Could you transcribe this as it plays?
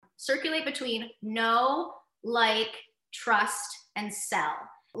circulate between know, like, trust, and sell.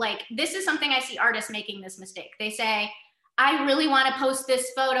 Like, this is something I see artists making this mistake. They say, I really want to post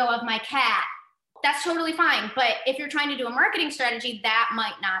this photo of my cat. That's totally fine. But if you're trying to do a marketing strategy, that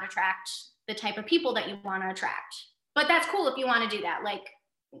might not attract the type of people that you want to attract. But that's cool if you want to do that. Like,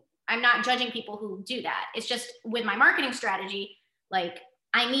 I'm not judging people who do that. It's just with my marketing strategy, like,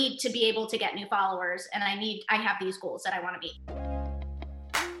 I need to be able to get new followers, and I have these goals that I want to meet.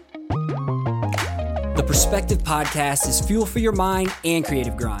 The Perspective Podcast is fuel for your mind and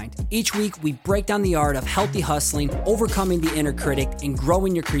creative grind. Each week, we break down the art of healthy hustling, overcoming the inner critic, and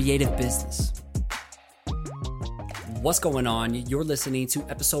growing your creative business. What's going on? You're listening to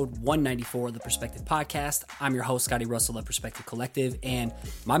episode 194 of the Perspective Podcast. I'm your host, Scotty Russell of Perspective Collective, and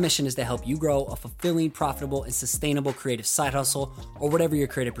my mission is to help you grow a fulfilling, profitable, and sustainable creative side hustle, or whatever your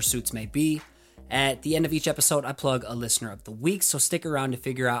creative pursuits may be. At the end of each episode, I plug a listener of the week, so stick around to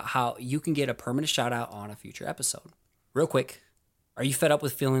figure out how you can get a permanent shout out on a future episode. Real quick, are you fed up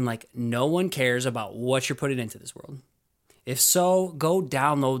with feeling like no one cares about what you're putting into this world? If so, go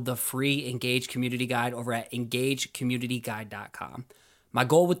download the free Engage Community Guide over at engagecommunityguide.com. My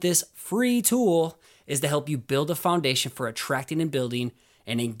goal with this free tool is to help you build a foundation for attracting and building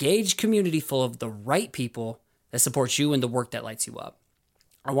an engaged community full of the right people that support you and the work that lights you up.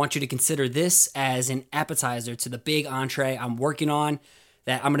 I want you to consider this as an appetizer to the big entree I'm working on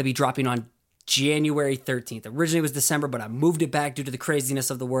that I'm going to be dropping on January 13th. Originally it was December, but I moved it back due to the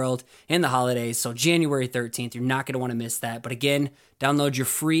craziness of the world and the holidays. So January 13th, you're not going to want to miss that. But again, download your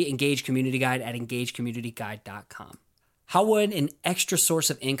free Engage Community Guide at engagecommunityguide.com. How would an extra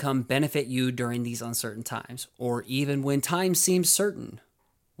source of income benefit you during these uncertain times, or even when time seems certain?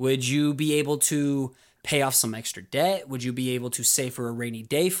 Would you be able to pay off some extra debt? Would you be able to save for a rainy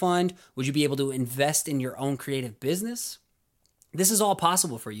day fund? Would you be able to invest in your own creative business? This is all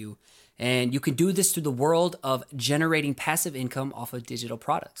possible for you. And you can do this through the world of generating passive income off of digital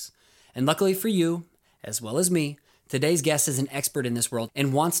products. And luckily for you, as well as me, today's guest is an expert in this world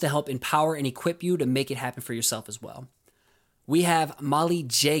and wants to help empower and equip you to make it happen for yourself as well. We have Molly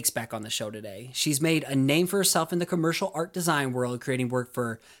Jakes back on the show today. She's made a name for herself in the commercial art design world, creating work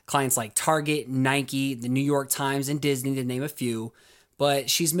for clients like Target, Nike, the New York Times, and Disney, to name a few. But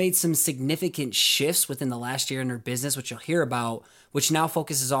she's made some significant shifts within the last year in her business, which you'll hear about, which now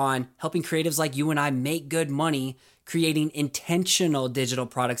focuses on helping creatives like you and I make good money, creating intentional digital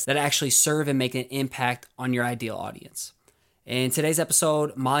products that actually serve and make an impact on your ideal audience. In today's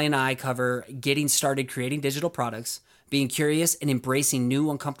episode, Molly and I cover getting started creating digital products, being curious and embracing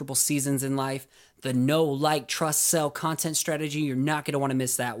new uncomfortable seasons in life, the know, like, trust, sell content strategy. You're not going to want to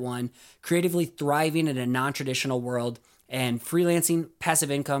miss that one. Creatively thriving in a non-traditional world, and freelancing, passive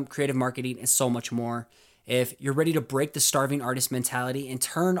income, creative marketing, and so much more. If you're ready to break the starving artist mentality and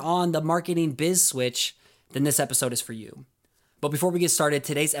turn on the marketing biz switch, then this episode is for you. But before we get started,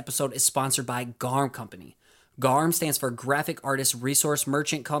 today's episode is sponsored by GARM Company. GARM stands for Graphic Artist Resource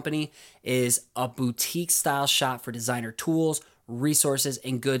Merchant Company, is a boutique-style shop for designer tools, resources,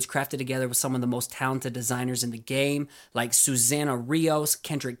 and goods crafted together with some of the most talented designers in the game, like Susanna Rios,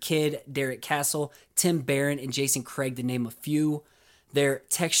 Kendrick Kidd, Derek Castle, Tim Barron, and Jason Craig, to name a few. Their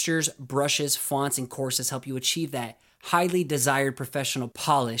textures, brushes, fonts, and courses help you achieve that highly desired professional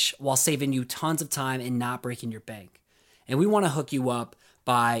polish while saving you tons of time and not breaking your bank. And we want to hook you up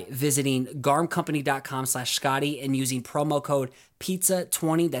by visiting garmcompany.com/Scotty and using promo code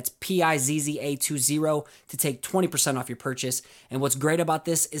PIZZA20, that's PIZZA20, to take 20% off your purchase. And what's great about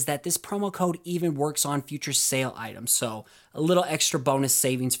this is that this promo code even works on future sale items. So a little extra bonus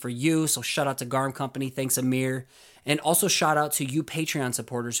savings for you. So shout out to GARM Company. Thanks, Amir. And also shout out to you Patreon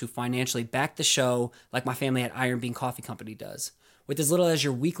supporters who financially back the show like my family at Iron Bean Coffee Company does. With as little as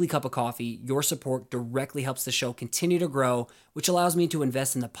your weekly cup of coffee, your support directly helps the show continue to grow, which allows me to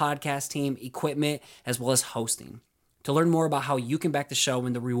invest in the podcast team, equipment, as well as hosting. To learn more about how you can back the show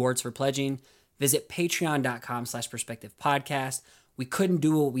and the rewards for pledging, visit patreon.com/perspectivepodcast. We couldn't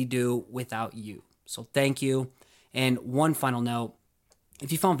do what we do without you. So thank you. And one final note,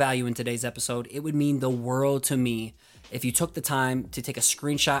 if you found value in today's episode, it would mean the world to me if you took the time to take a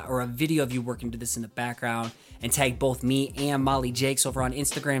screenshot or a video of you working to this in the background and tag both me and Molly Jakes over on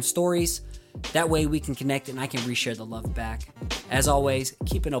Instagram stories. That way we can connect and I can reshare the love back. As always,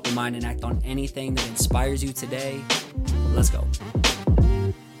 keep an open mind and act on anything that inspires you today. Let's go.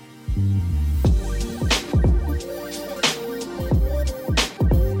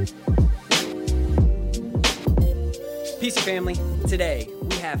 Peace, family. Today,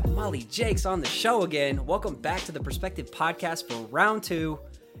 we have Molly Jakes on the show again. Welcome back to the Perspective Podcast for round 2.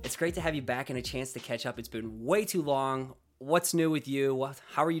 It's great to have you back and a chance to catch up. It's been way too long. What's new with you?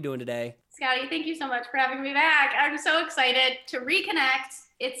 How are you doing today? Scotty, thank you so much for having me back. I'm so excited to reconnect.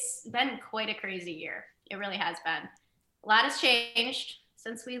 It's been quite a crazy year. It really has been. A lot has changed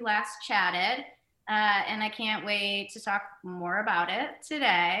since we last chatted, and I can't wait to talk more about it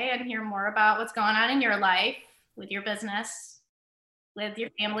today and hear more about what's going on in your life, with your business, with your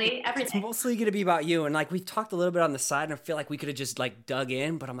family, It's everything. mostly going to be about you. And like, we've talked a little bit on the side and I feel like we could have just like dug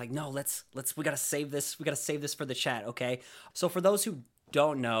in, but I'm like, no, we got to save this. We got to save this for the chat. Okay. So for those who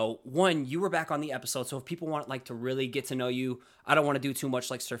don't know, one, you were back on the episode. So if people want like to really get to know you, I don't want to do too much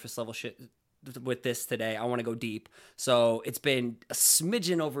like surface level shit with this today. I want to go deep. So it's been a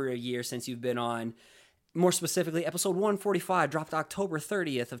smidgen over a year since you've been on. More specifically, episode 145 dropped October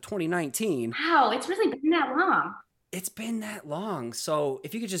 30th of 2019. Wow, it's really been that long. It's been that long. So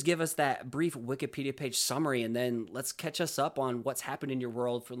if you could just give us that brief Wikipedia page summary and then let's catch us up on what's happened in your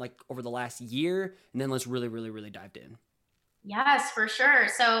world for like over the last year. And then let's really dive in. Yes, for sure.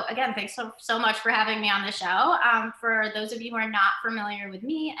 So again, thanks so much for having me on the show. For those of you who are not familiar with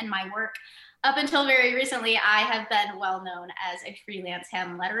me and my work, up until very recently, I have been well known as a freelance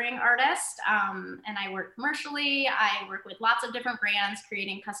hand lettering artist. And I work commercially. I work with lots of different brands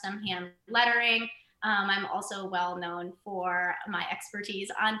creating custom hand lettering. I'm also well known for my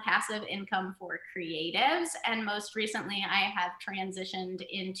expertise on passive income for creatives. And most recently, I have transitioned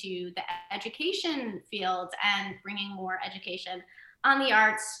into the education field and bringing more education on the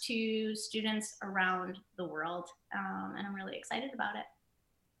arts to students around the world. And I'm really excited about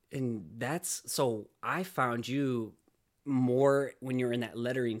it. And so I found you more when you're in that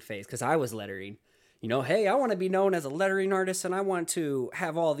lettering phase because I was lettering. You know, hey, I want to be known as a lettering artist and I want to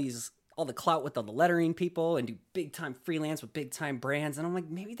have all the clout with all the lettering people and do big time freelance with big time brands. And I'm like,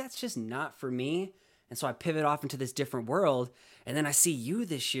 maybe that's just not for me. And so I pivot off into this different world. And then I see you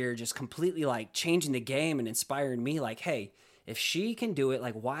this year just completely like changing the game and inspiring me like, hey, if she can do it,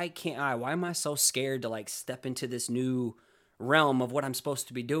 like, why can't I? Why am I so scared to like step into this new realm of what I'm supposed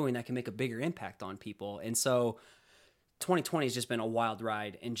to be doing that can make a bigger impact on people? And so 2020 has just been a wild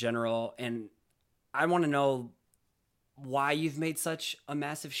ride in general. And I want to know why you've made such a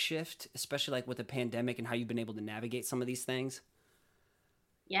massive shift, especially like with the pandemic and how you've been able to navigate some of these things.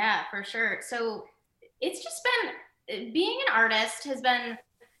 Yeah, for sure. So it's just been, being an artist has been,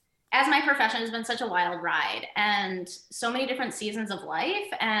 as my profession, has been such a wild ride and so many different seasons of life.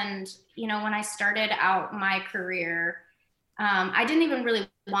 And, you know, when I started out my career, I didn't even really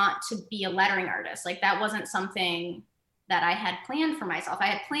want to be a lettering artist. Like that wasn't something that I had planned for myself. I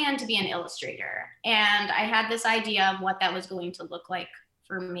had planned to be an illustrator and I had this idea of what that was going to look like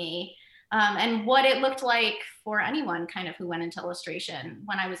for me, and what it looked like for anyone kind of who went into illustration.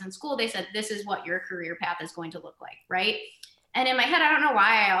 When I was in school, they said, this is what your career path is going to look like, right? And in my head, I don't know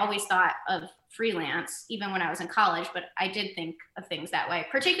why I always thought of freelance, even when I was in college, but I did think of things that way.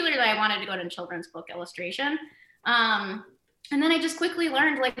 Particularly, I wanted to go to children's book illustration. And then I just quickly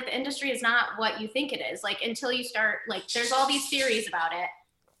learned like the industry is not what you think it is. Like until you start, like there's all these theories about it.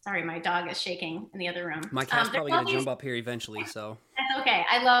 Sorry, my dog is shaking in the other room. My cat's probably gonna jump up here eventually, so. That's okay.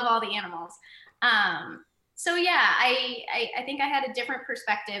 I love all the animals. So yeah, I think I had a different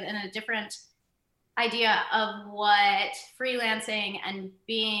perspective and a different idea of what freelancing and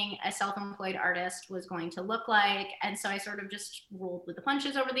being a self-employed artist was going to look like. And so I sort of just rolled with the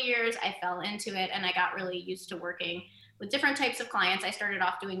punches over the years. I fell into it and I got really used to working with different types of clients. I started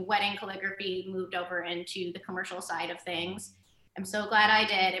off doing wedding calligraphy, moved over into the commercial side of things. I'm so glad I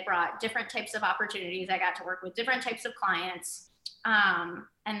did. It brought different types of opportunities. I got to work with different types of clients. And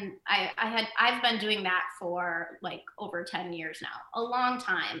I've been doing that for like over 10 years now, a long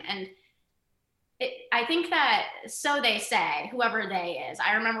time. And I think that, so they say, whoever they is.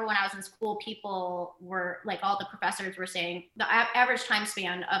 I remember when I was in school, people were like, all the professors were saying the average time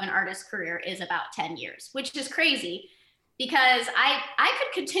span of an artist's career is about 10 years, which is crazy because I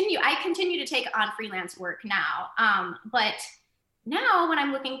continue to take on freelance work now. But now when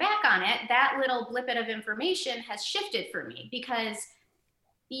I'm looking back on it, that little blippet of information has shifted for me because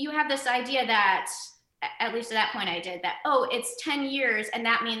you have this idea that, at least at that point I did, that, oh, it's 10 years and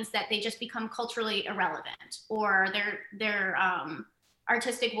that means that they just become culturally irrelevant or their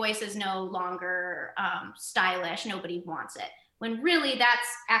artistic voice is no longer stylish, nobody wants it. When really that's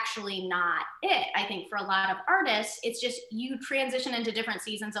actually not it. I think for a lot of artists, it's just you transition into different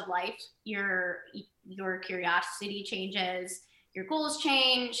seasons of life. Your curiosity changes, your goals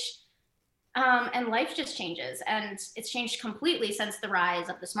change, and life just changes. And it's changed completely since the rise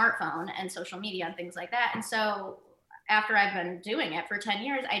of the smartphone and social media and things like that. And so after I've been doing it for 10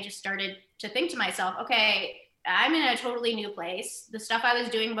 years, I just started to think to myself, okay, I'm in a totally new place. The stuff I was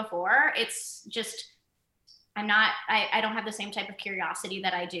doing before, it's just I don't have the same type of curiosity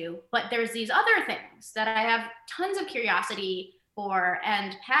that I do, but there's these other things that I have tons of curiosity for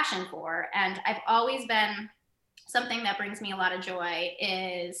and passion for. And I've always been, something that brings me a lot of joy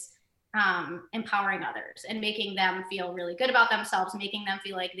is empowering others and making them feel really good about themselves, making them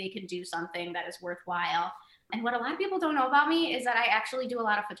feel like they can do something that is worthwhile. And what a lot of people don't know about me is that I actually do a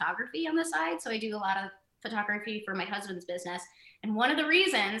lot of photography on the side. So I do a lot of photography for my husband's business. And one of the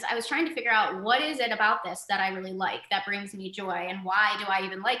reasons I was trying to figure out, what is it about this that I really like, that brings me joy, and why do I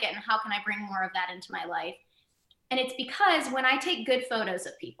even like it, and how can I bring more of that into my life? And it's because when I take good photos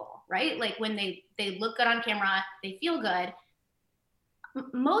of people, right? Like when they look good on camera, they feel good.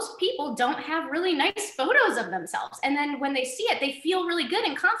 Most people don't have really nice photos of themselves. And then when they see it, they feel really good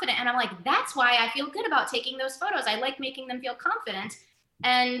and confident. And I'm like, that's why I feel good about taking those photos. I like making them feel confident.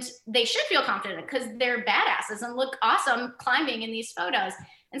 And they should feel confident because they're badasses and look awesome climbing in these photos.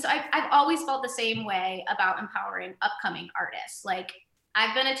 And so I've always felt the same way about empowering upcoming artists. Like,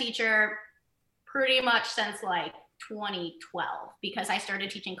 I've been a teacher pretty much since like 2012, because I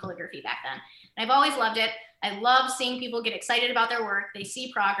started teaching calligraphy back then. And I've always loved it. I love seeing people get excited about their work. They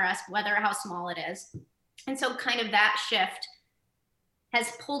see progress, whether how small it is. And so kind of that shift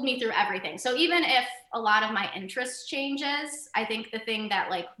has pulled me through everything. So even if a lot of my interest changes, I think the thing that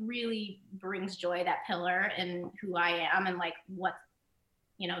like really brings joy, that pillar in who I am and like what,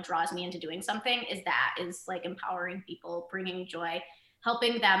 you know, draws me into doing something, is like empowering people, bringing joy,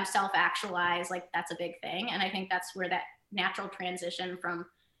 helping them self-actualize. Like, that's a big thing. And I think that's where that natural transition from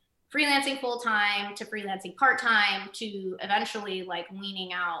freelancing full-time to freelancing part-time to eventually like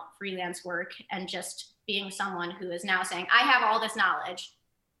weaning out freelance work and just being someone who is now saying, I have all this knowledge.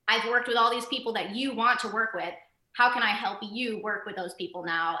 I've worked with all these people that you want to work with. How can I help you work with those people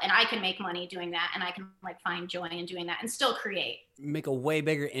now? And I can make money doing that. And I can like find joy in doing that and still create. Make a way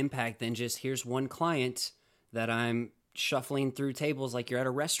bigger impact than just, here's one client that I'm shuffling through tables like you're at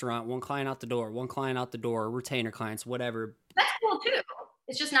a restaurant, one client out the door, retainer clients, whatever. That's cool too.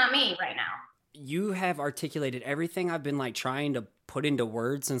 It's just not me right now. You have articulated everything I've been like trying to put into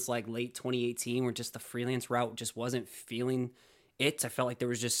words since like late 2018, where just the freelance route just wasn't feeling it. I felt like there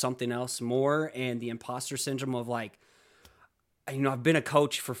was just something else more, and the imposter syndrome of like, you know, I've been a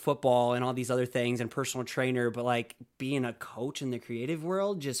coach for football and all these other things and personal trainer, but like being a coach in the creative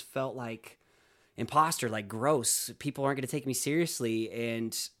world just felt like imposter, like gross. People aren't going to take me seriously.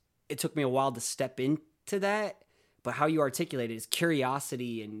 And it took me a while to step into that. But how you articulate it is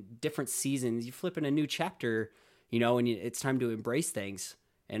curiosity and different seasons. You flip in a new chapter, you know, and it's time to embrace things.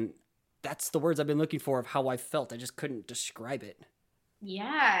 And that's the words I've been looking for of how I felt. I just couldn't describe it.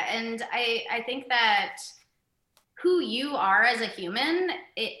 Yeah. And I think that who you are as a human,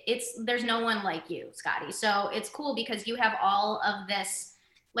 there's no one like you, Scotty. So it's cool because you have all of this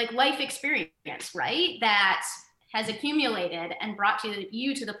like life experience, right? That has accumulated and brought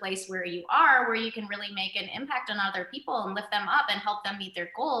you to the place where you are, where you can really make an impact on other people and lift them up and help them meet their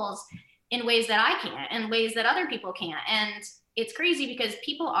goals in ways that I can't, and ways that other people can't. And it's crazy because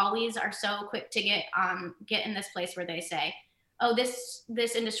people always are so quick to get in this place where they say, oh,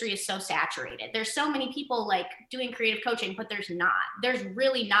 this industry is so saturated. There's so many people like doing creative coaching, but there's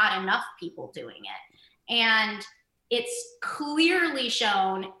really not enough people doing it. And it's clearly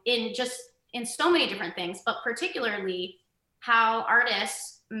shown in so many different things, but particularly how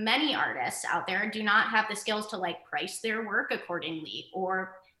many artists out there do not have the skills to like price their work accordingly,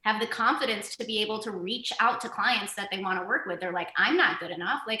 or have the confidence to be able to reach out to clients that they want to work with. They're like, I'm not good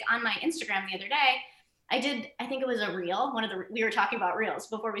enough. Like on my Instagram the other day, I think it was a reel. We were talking about reels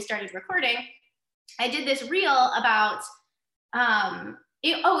before we started recording. I did this reel about,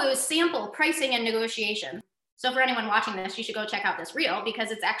 it was sample pricing and negotiation. So for anyone watching this, you should go check out this reel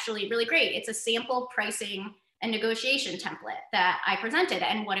because it's actually really great. It's a sample pricing and negotiation template that I presented.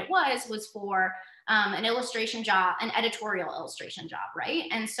 And what it was for an illustration job, an editorial illustration job, right?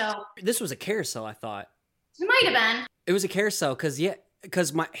 And so this was a carousel, I thought. It might have been. It was a carousel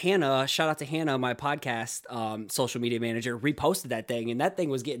because Hannah, shout out to Hannah, my podcast social media manager, reposted that thing, and that thing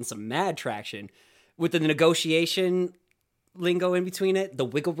was getting some mad traction with the negotiation lingo in between it, the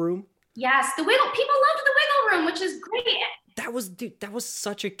wiggle room. Yes, people loved the wiggle room, which is great. That was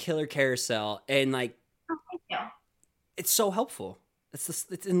such a killer carousel, and like, oh, thank you. It's so helpful. It's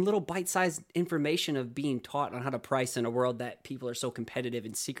in little bite-sized information of being taught on how to price in a world that people are so competitive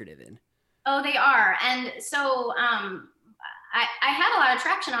and secretive in. Oh, they are. And so I had a lot of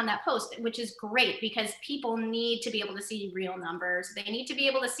traction on that post, which is great because people need to be able to see real numbers. They need to be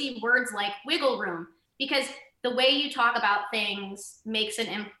able to see words like wiggle room, because the way you talk about things makes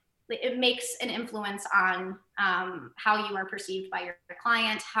it makes an influence on how you are perceived by your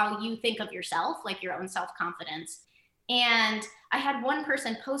client, how you think of yourself, like your own self-confidence. And I had one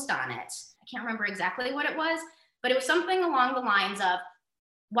person post on it. I can't remember exactly what it was, but it was something along the lines of,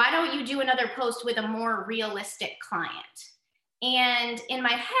 why don't you do another post with a more realistic client? And in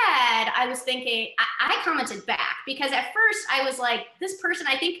my head, I was thinking, I commented back, because at first I was like, this person,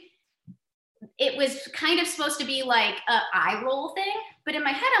 I think it was kind of supposed to be like a eye roll thing. But in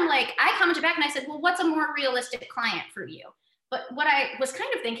my head, I'm like, I commented back and I said, well, what's a more realistic client for you? But what I was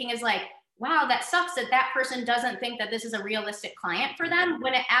kind of thinking is like, wow, that sucks that that person doesn't think that this is a realistic client for them,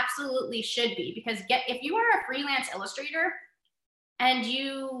 when it absolutely should be. Because if you are a freelance illustrator and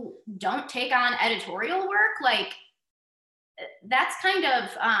you don't take on editorial work, like that's kind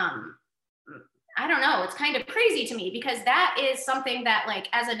of, I don't know, it's kind of crazy to me, because that is something that, like,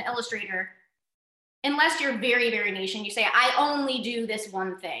 as an illustrator, unless you're very, very niche and you say, I only do this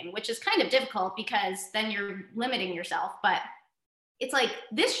one thing, which is kind of difficult because then you're limiting yourself. But it's like,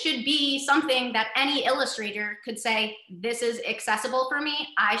 this should be something that any illustrator could say, this is accessible for me.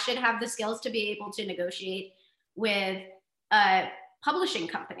 I should have the skills to be able to negotiate with a publishing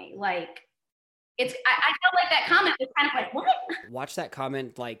company. Like, I felt like that comment was kind of like, what? Watch that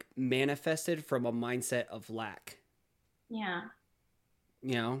comment like manifested from a mindset of lack. Yeah.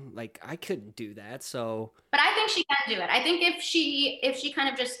 You know, like, I couldn't do that. So, but I think she can do it. I think if she kind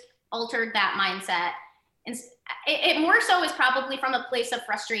of just altered that mindset, and it more so is probably from a place of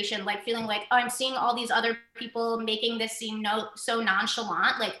frustration, like feeling like, oh, I'm seeing all these other people making this seem so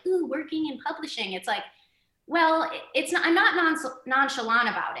nonchalant, like, ooh, working in publishing. It's like, well, it's not, I'm not nonchalant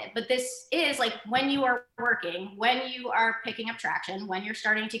about it, but this is like, when you are working, when you are picking up traction, when you're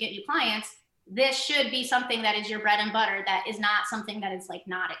starting to get new clients, this should be something that is your bread and butter, that is not something that is like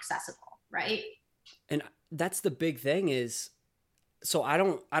not accessible, right? And that's the big thing is, so I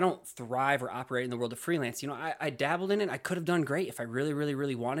don't thrive or operate in the world of freelance. You know, I dabbled in it. I could have done great if I really, really,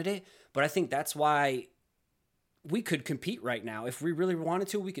 really wanted it. But I think that's why we could compete right now. If we really wanted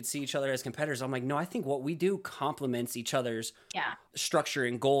to, we could see each other as competitors. I'm like, no, I think what we do complements each other's structure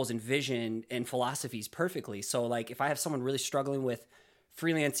and goals and vision and philosophies perfectly. So like, if I have someone really struggling with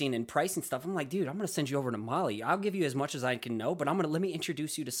freelancing and pricing stuff, I'm like, dude, I'm going to send you over to Molly. I'll give you as much as I can know, but let me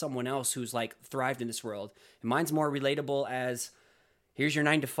introduce you to someone else who's like thrived in this world. And mine's more relatable as, here's your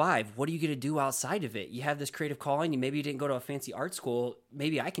 9 to 5. What are you going to do outside of it? You have this creative calling. Maybe you didn't go to a fancy art school.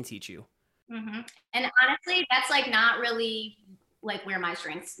 Maybe I can teach you. Mm-hmm. And honestly, that's like not really like where my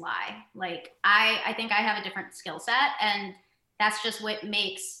strengths lie. Like, I think I have a different skill set, and that's just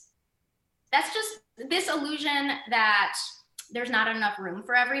this illusion that there's not enough room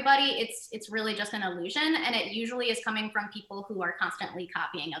for everybody. It's really just an illusion. And it usually is coming from people who are constantly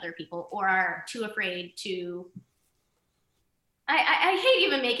copying other people, or are too afraid to, I hate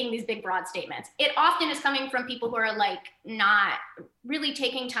even making these big, broad statements. It often is coming from people who are like not really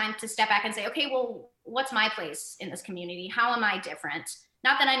taking time to step back and say, okay, well, what's my place in this community? How am I different?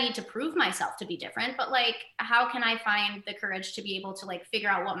 Not that I need to prove myself to be different, but like, how can I find the courage to be able to like figure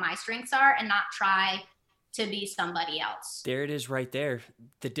out what my strengths are and not try to be somebody else? There it is right there.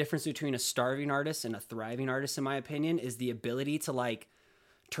 The difference between a starving artist and a thriving artist, in my opinion, is the ability to like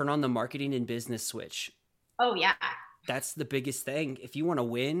turn on the marketing and business switch. Oh yeah. That's the biggest thing. If you want to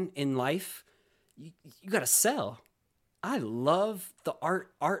win in life, you got to sell. I love the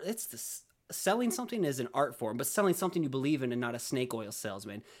art. Selling something is an art form, but selling something you believe in and not a snake oil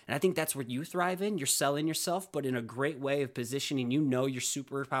salesman. And I think that's where you thrive in. You're selling yourself, but in a great way of positioning, you know, your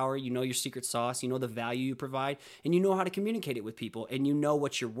superpower, you know, your secret sauce, you know, the value you provide, and you know how to communicate it with people, and you know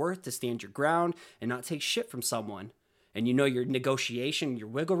what you're worth to stand your ground and not take shit from someone. And you know your negotiation, your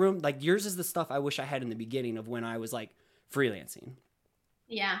wiggle room. Like, yours is the stuff I wish I had in the beginning of when I was like freelancing.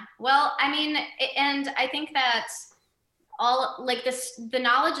 Yeah. Well, I mean, and I think that all like the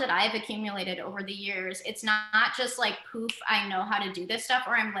knowledge that I've accumulated over the years, it's not just like poof, I know how to do this stuff,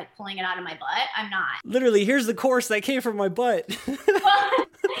 or I'm like pulling it out of my butt. I'm not. Literally, here's the course that came from my butt. Well,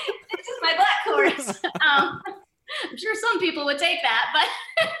 this is my butt course. I'm sure some people would take that,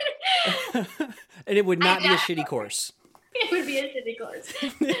 but and it would not be a shitty course. It would be a shitty course.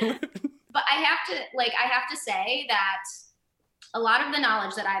 But I have to say that a lot of the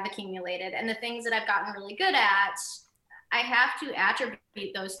knowledge that I've accumulated and the things that I've gotten really good at, I have to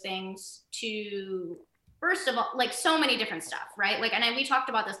attribute those things to, first of all, like so many different stuff, right? Like, and we talked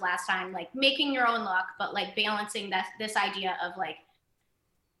about this last time, like making your own luck, but like balancing this idea of like,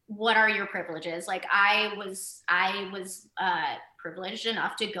 what are your privileges? Like I was privileged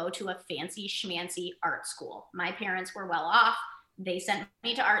enough to go to a fancy schmancy art school. My parents were well off. They sent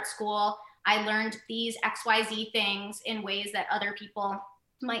me to art school. I learned these XYZ things in ways that other people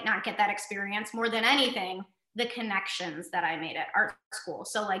might not get that experience. More than anything, the connections that I made at art school.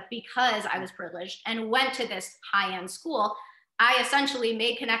 So like, because I was privileged and went to this high-end school, I essentially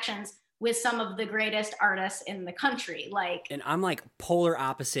made connections with some of the greatest artists in the country. Like, and I'm like polar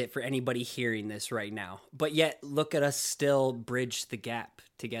opposite for anybody hearing this right now, but yet look at us still bridge the gap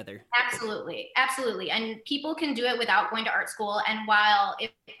together. Absolutely. Absolutely. And people can do it without going to art school. And while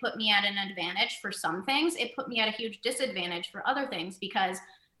it put me at an advantage for some things, it put me at a huge disadvantage for other things, because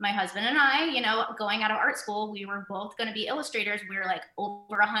my husband and I, you know, going out of art school, we were both going to be illustrators. We were like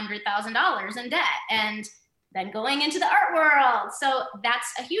over $100,000 in debt, and then going into the art world. So that's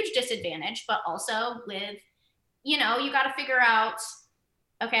a huge disadvantage, but also with, you know, you got to figure out,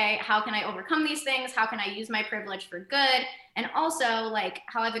 okay, how can I overcome these things? How can I use my privilege for good? And also like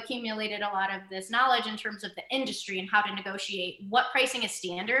how I've accumulated a lot of this knowledge in terms of the industry and how to negotiate what pricing is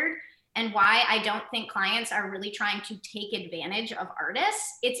standard, and why I don't think clients are really trying to take advantage of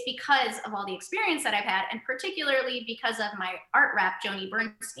artists. It's because of all the experience that I've had, and particularly because of my art rep, Joni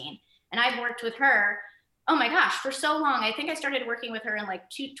Bernstein. And I've worked with her, oh my gosh, for so long. I think I started working with her in like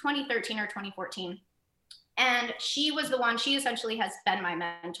 2013 or 2014. And she was the one, she essentially has been my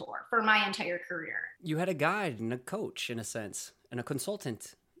mentor for my entire career. You had a guide and a coach in a sense, and a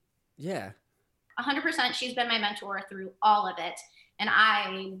consultant. Yeah. 100%. She's been my mentor through all of it. And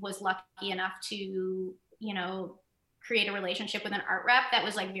I was lucky enough to, you know, create a relationship with an art rep that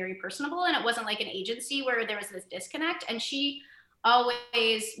was like very personable. And it wasn't like an agency where there was this disconnect. And she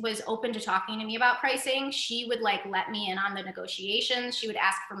always was open to talking to me about pricing. She would like let me in on the negotiations. She would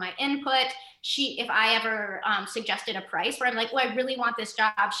ask for my input. If I ever suggested a price where I'm like, oh, I really want this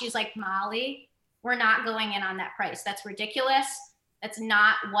job, she's like, Molly, we're not going in on that price. That's ridiculous. That's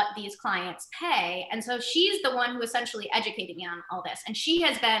not what these clients pay. And so she's the one who essentially educated me on all this. And she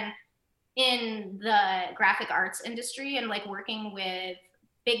has been in the graphic arts industry and like working with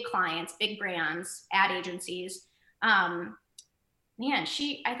big clients, big brands, ad agencies. Man,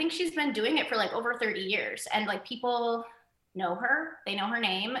 I think she's been doing it for like over 30 years, and like people know her, they know her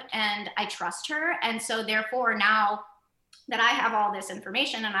name, and I trust her. And so therefore, now that I have all this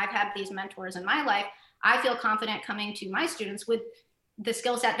information and I've had these mentors in my life, I feel confident coming to my students with the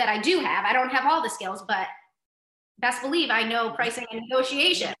skill set that I do have. I don't have all the skills, but best believe I know pricing and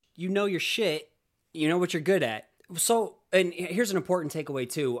negotiation. You know your shit, you know what you're good at. So, and here's an important takeaway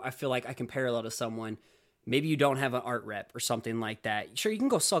too. I feel like I can parallel to someone. Maybe you don't have an art rep or something like that. Sure, you can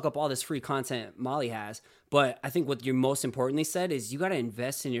go suck up all this free content Molly has, but I think what you most importantly said is you got to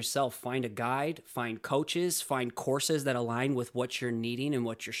invest in yourself. Find a guide, find coaches, find courses that align with what you're needing and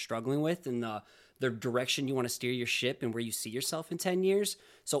what you're struggling with, and the direction you want to steer your ship and where you see yourself in 10 years.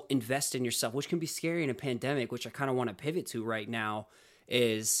 So invest in yourself, which can be scary in a pandemic, which I kind of want to pivot to right now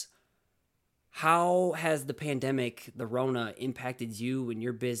is how has the pandemic, the Rona, impacted you and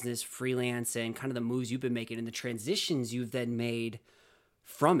your business, freelance, and kind of the moves you've been making and the transitions you've then made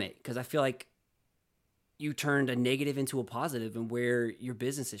from it? Because I feel like you turned a negative into a positive and where your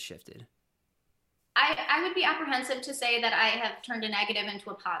business has shifted. I would be apprehensive to say that I have turned a negative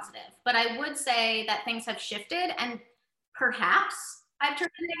into a positive, but I would say that things have shifted, and perhaps I've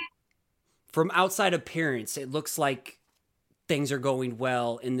turned a negative. From outside appearance, it looks like things are going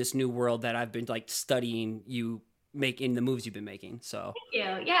well in this new world that I've been like studying you making the moves you've been making. So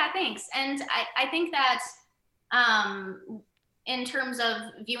thank you. Yeah, thanks. And I think that in terms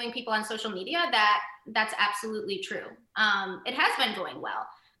of viewing people on social media, that's absolutely true. It has been going well,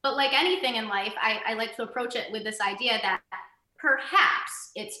 but like anything in life, I like to approach it with this idea that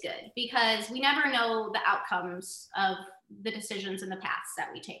perhaps it's good, because we never know the outcomes of the decisions and the paths that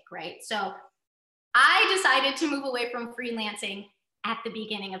we take, right? So I decided to move away from freelancing at the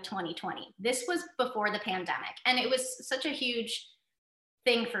beginning of 2020. This was before the pandemic, and it was such a huge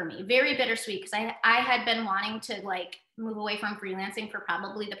thing for me, very bittersweet, because I had been wanting to like move away from freelancing for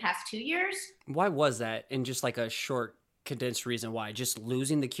probably the past 2 years. Why was that? And just like a short condensed reason why, just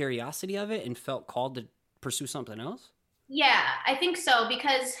losing the curiosity of it and felt called to pursue something else? Yeah, I think so,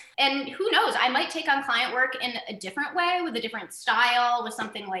 because, and who knows, I might take on client work in a different way with a different style, with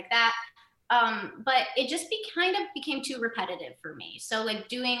something like that. But it just became too repetitive for me. So like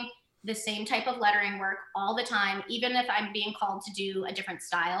doing the same type of lettering work all the time, even if I'm being called to do a different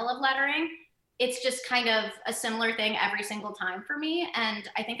style of lettering, it's just kind of a similar thing every single time for me. And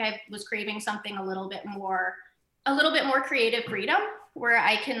I think I was craving something a little bit more creative freedom, where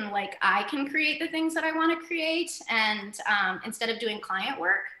I can create the things that I want to create, and instead of doing client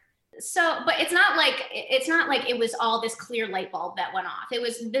work. So, but it's not like it was all this clear light bulb that went off. It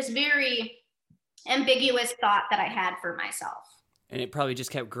was this very ambiguous thought that I had for myself. And it probably just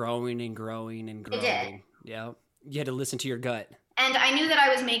kept growing and growing and growing. It did. Yeah. You had to listen to your gut. And I knew that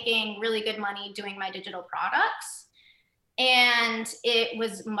I was making really good money doing my digital products. And it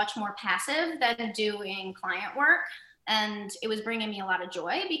was much more passive than doing client work. And it was bringing me a lot of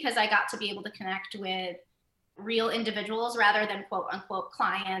joy because I got to be able to connect with real individuals rather than quote unquote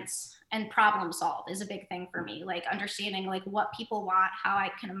clients, and problem solve is a big thing for me. Like understanding like what people want, how I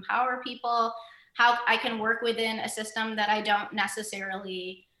can empower people, how I can work within a system that I don't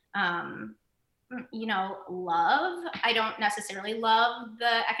necessarily, love. I don't necessarily love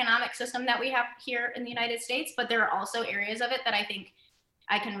the economic system that we have here in the United States, but there are also areas of it that I think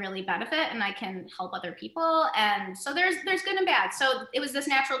I can really benefit and I can help other people. And so there's good and bad. So it was this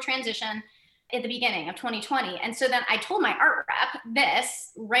natural transition at the beginning of 2020. And so then I told my art rep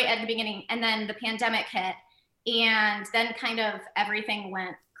this right at the beginning, and then the pandemic hit, and then kind of everything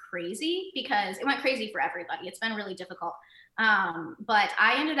went crazy because it went crazy for everybody. It's been really difficult. But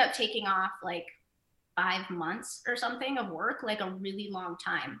I ended up taking off like 5 months or something of work, like a really long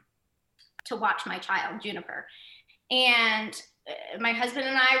time, to watch my child, Juniper. And my husband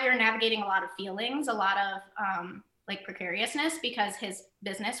and I, we were navigating a lot of feelings, a lot of like precariousness because his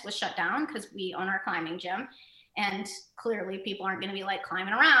business was shut down because we own our climbing gym. And clearly people aren't going to be like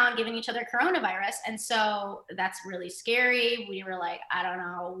climbing around giving each other coronavirus. And so that's really scary. We were like, I don't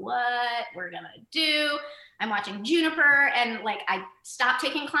know what we're going to do. I'm watching Juniper and like I stopped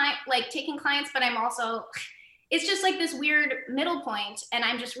taking clients, but I'm also, it's just like this weird middle point. And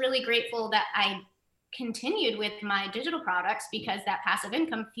I'm just really grateful that I continued with my digital products because that passive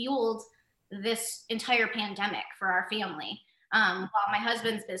income fueled this entire pandemic for our family. While my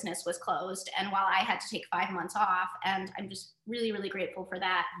husband's business was closed and while I had to take 5 months off. And I'm just really, really grateful for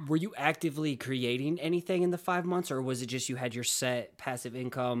that. Were you actively creating anything in the 5 months, or was it just you had your set passive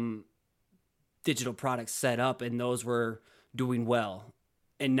income digital products set up and those were doing well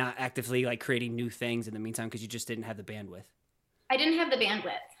and not actively like creating new things in the meantime because you just didn't have the bandwidth? I didn't have the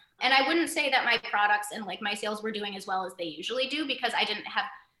bandwidth. And I wouldn't say that my products and like my sales were doing as well as they usually do because I didn't have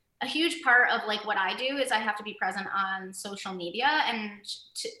a huge part of like what I do is I have to be present on social media and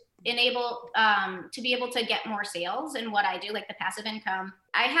to enable to be able to get more sales in what I do, like the passive income.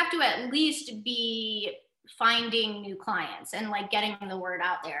 I have to at least be finding new clients and like getting the word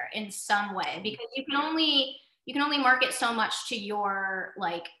out there in some way because you can only market so much to your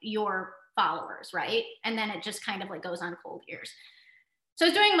followers, right? And then it just kind of like goes on cold ears. So I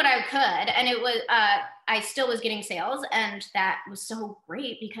was doing what I could, and it was, I still was getting sales, and that was so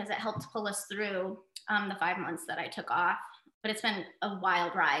great because it helped pull us through the 5 months that I took off. But it's been a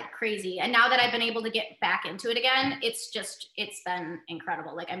wild ride, crazy. And now that I've been able to get back into it again, it's been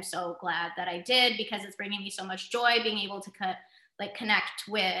incredible. Like, I'm so glad that I did because it's bringing me so much joy being able to connect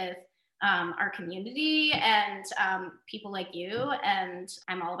with our community and people like you. And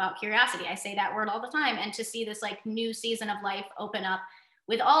I'm all about curiosity. I say that word all the time. And to see this like new season of life open up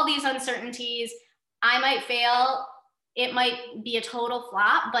with all these uncertainties, I might fail. It might be a total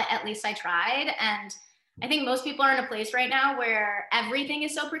flop, but at least I tried. And I think most people are in a place right now where everything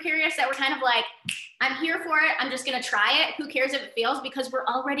is so precarious that we're kind of like, I'm here for it. I'm just going to try it. Who cares if it fails? Because we're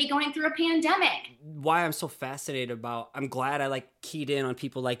already going through a pandemic. Why I'm so fascinated I'm glad I like keyed in on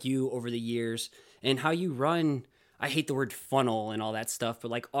people like you over the years and how you run. I hate the word funnel and all that stuff,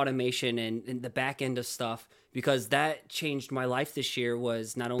 but like automation and the back end of stuff, because that changed my life this year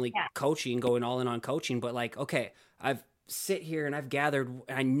was not only coaching, going all in on coaching, but like, okay, I've sit here and I've gathered,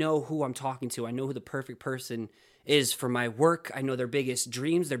 and I know who I'm talking to. I know who the perfect person is for my work. I know their biggest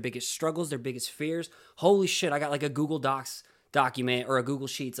dreams, their biggest struggles, their biggest fears. Holy shit. I got like a Google Docs document or a Google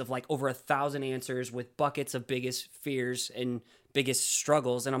Sheets of like over 1,000 answers with buckets of biggest fears and biggest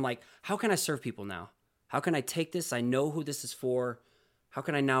struggles. And I'm like, how can I serve people now? How can I take this? I know who this is for. How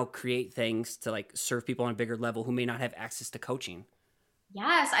can I now create things to like serve people on a bigger level who may not have access to coaching?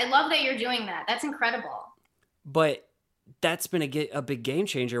 Yes, I love that you're doing that. That's incredible. But that's been a big game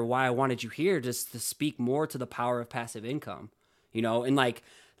changer. Why I wanted you here, just to speak more to the power of passive income, you know, and like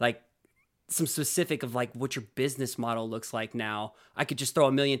some specific of like what your business model looks like now. I could just throw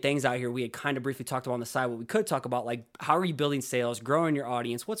a million things out here. We had kind of briefly talked about on the side what we could talk about, like how are you building sales, growing your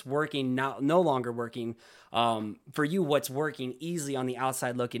audience, what's working now, no longer working. For you, what's working easily on the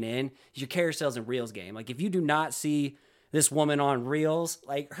outside looking in is your carousels and reels game. Like if you do not see this woman on reels,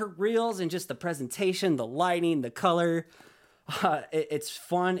 like her reels and just the presentation, the lighting, the color, it's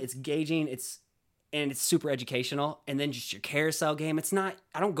fun, it's engaging, it's super educational. And then just your carousel game. It's not,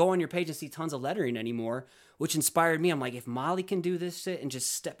 I don't go on your page and see tons of lettering anymore, which inspired me. I'm like, if Molly can do this shit and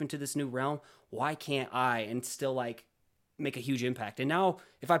just step into this new realm, why can't I? And still like make a huge impact. And now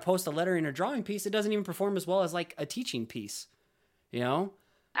if I post a lettering or drawing piece, it doesn't even perform as well as like a teaching piece, you know?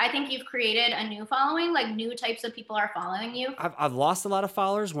 I think you've created a new following, like new types of people are following you. I've lost a lot of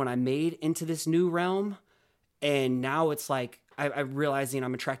followers when I made into this new realm. And now it's like, I'm realizing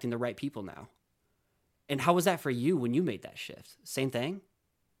I'm attracting the right people now. And how was that for you when you made that shift? Same thing?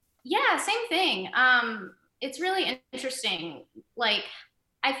 Yeah, same thing. It's really interesting. Like,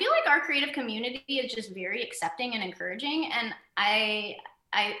 I feel like our creative community is just very accepting and encouraging. And I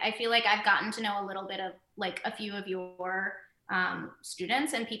feel like I've gotten to know a little bit of like a few of your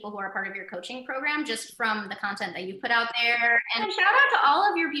students and people who are part of your coaching program just from the content that you put out there. And shout out to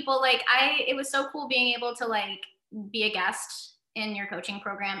all of your people. Like it was so cool being able to like be a guest in your coaching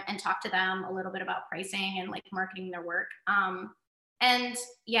program and talk to them a little bit about pricing and like marketing their work. And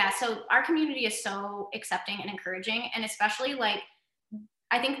yeah, so our community is so accepting and encouraging. And especially like,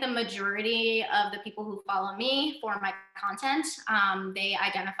 I think the majority of the people who follow me for my content, they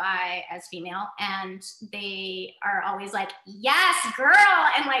identify as female and they are always like, yes, girl,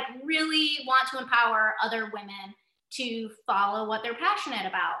 and like really want to empower other women to follow what they're passionate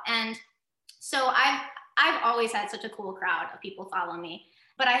about. And so I've always had such a cool crowd of people follow me,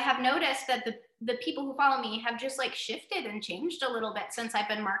 but I have noticed that the people who follow me have just like shifted and changed a little bit since I've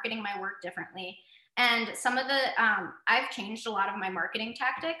been marketing my work differently. And some of the, I've changed a lot of my marketing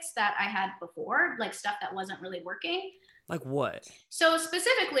tactics that I had before, like stuff that wasn't really working. Like what? So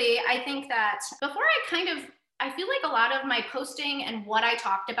specifically, I think that before I feel like a lot of my posting and what I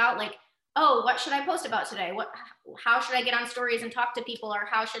talked about, like, oh, what should I post about today? How should I get on stories and talk to people? Or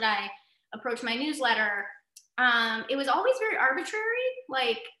how should I approach my newsletter? It was always very arbitrary.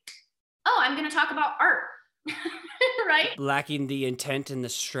 Like, oh, I'm going to talk about art. Right? Lacking the intent and the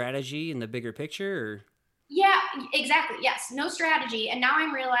strategy and the bigger picture? Or? Yeah, exactly. Yes. No strategy. And now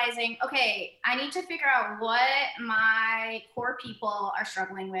I'm realizing, okay, I need to figure out what my core people are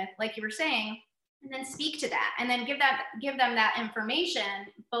struggling with, like you were saying, and then speak to that and then give them that information,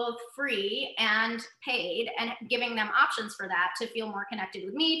 both free and paid, and giving them options for that to feel more connected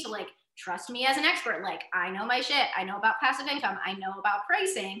with me, to like trust me as an expert. Like I know my shit. I know about passive income. I know about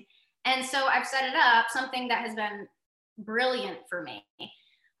pricing. And so I've set it up. Something that has been brilliant for me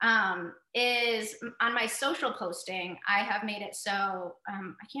is on my social posting. I have made it so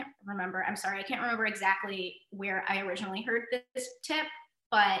I can't remember. I'm sorry. I can't remember exactly where I originally heard this tip,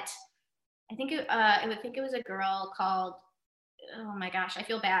 but I think it was a girl called, oh my gosh, I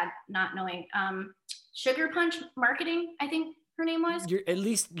feel bad not knowing. Sugar Punch Marketing, I think her name was. At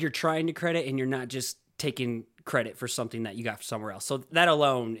least you're trying to credit and you're not just taking credit for something that you got from somewhere else. So that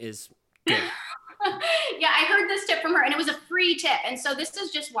alone is good. Yeah, I heard this tip from her and it was a free tip. And so this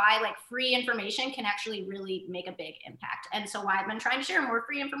is just why like free information can actually really make a big impact. And so why I've been trying to share more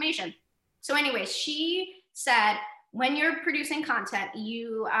free information. So anyways, she said, when you're producing content,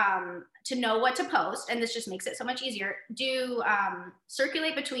 you, to know what to post, and this just makes it so much easier, do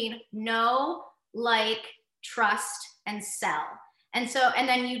circulate between know, like, trust, and sell. And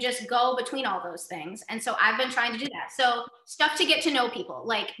then you just go between all those things. And so I've been trying to do that. So stuff to get to know people.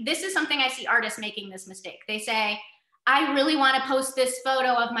 Like this is something I see artists making this mistake. They say, I really want to post this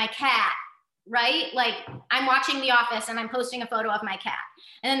photo of my cat, right? Like I'm watching The Office and I'm posting a photo of my cat.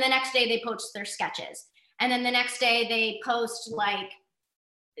 And then the next day they post their sketches. And then the next day they post like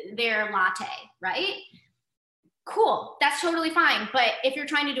their latte, right? Cool, that's totally fine. But if you're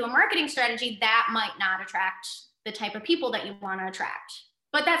trying to do a marketing strategy, that might not attract the type of people that you want to attract.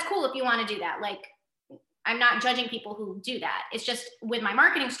 But that's cool if you want to do that. Like, I'm not judging people who do that. It's just with my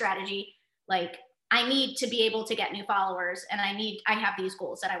marketing strategy, like I need to be able to get new followers and I have these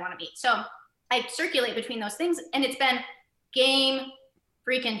goals that I want to meet. So I circulate between those things and it's been game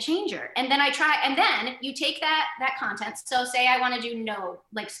freaking changer. And then then you take that content. So say I want to do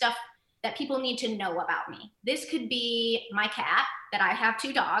like stuff that people need to know about me. This could be my cat, that I have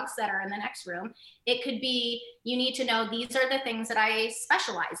 2 dogs that are in the next room. It could be, you need to know these are the things that I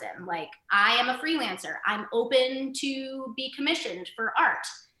specialize in. Like I am a freelancer. I'm open to be commissioned for art.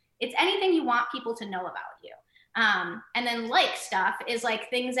 It's anything you want people to know about you. And then like stuff is like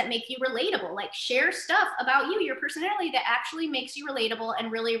things that make you relatable, like share stuff about you, your personality that actually makes you relatable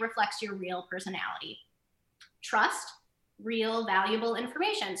and really reflects your real personality. Trust, real valuable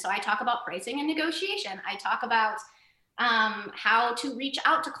information. So I talk about pricing and negotiation. I talk about how to reach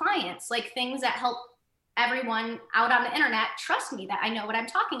out to clients, like things that help everyone out on the internet trust me that I know what I'm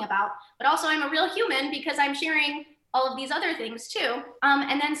talking about, but also I'm a real human because I'm sharing all of these other things too.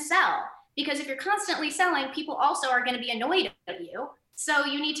 And then sell, because if you're constantly selling, people also are going to be annoyed of you. So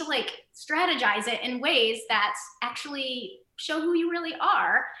you need to like strategize it in ways that actually show who you really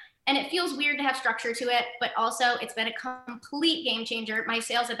are. And it feels weird to have structure to it, but also it's been a complete game changer. My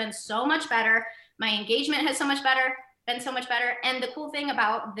sales have been so much better. My engagement has so much better. been so much better. And the cool thing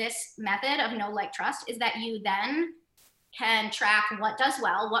about this method of know, like, trust is that you then can track what does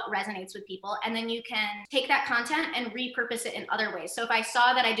well, what resonates with people, and then you can take that content and repurpose it in other ways. So if I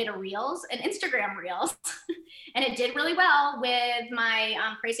saw that I did an Instagram Reels, and it did really well with my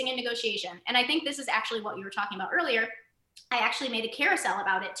pricing and negotiation, and I think this is actually what you were talking about earlier, I actually made a carousel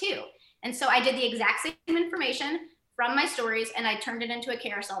about it too. And so I did the exact same information from my stories, and I turned it into a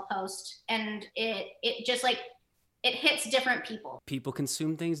carousel post, and it just like, it hits different people. People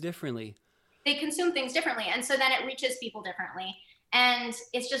consume things differently. They consume things differently. And so then it reaches people differently. And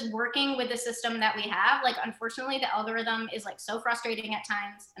it's just working with the system that we have. Like, unfortunately, the algorithm is like so frustrating at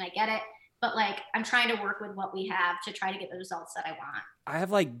times, and I get it. But like, I'm trying to work with what we have to try to get the results that I want. I have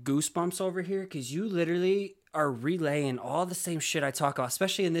like goosebumps over here because you literally are relaying all the same shit I talk about,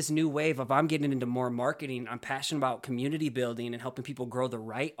 especially in this new wave of I'm getting into more marketing. I'm passionate about community building and helping people grow the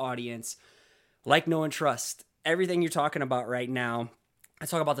right audience, like, know, and trust. Everything you're talking about right now. I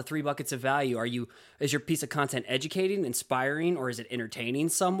talk about the 3 buckets of value. Is your piece of content educating, inspiring, or is it entertaining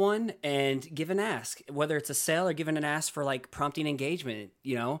someone? And give and ask, whether it's a sale or giving an ask for like prompting engagement,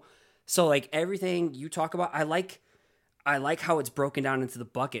 you know? So like everything you talk about, I like how it's broken down into the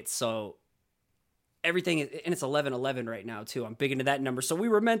buckets. So everything, and it's 11-11 right now too. I'm big into that number. So we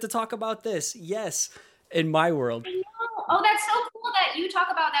were meant to talk about this. Yes. In my world. I know. Oh, that's so cool that you talk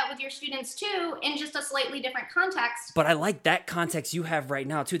about that with your students too, in just a slightly different context. But I like that context you have right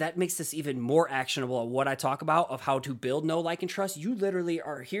now too. That makes this even more actionable of what I talk about, of how to build know, like, and trust. You literally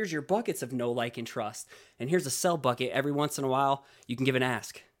are, here's your buckets of know, like, and trust. And here's a sell bucket. Every once in a while, you can give an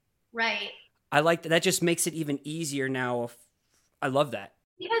ask. Right. I like that. That just makes it even easier now. I love that.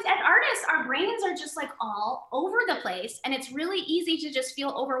 Because as artists, our brains are just like all over the place. And it's really easy to just feel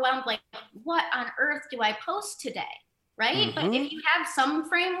overwhelmed. Like, what on earth do I post today? Right. Mm-hmm. But if you have some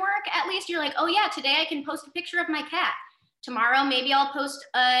framework, at least you're like, oh yeah, today I can post a picture of my cat. Tomorrow, maybe I'll post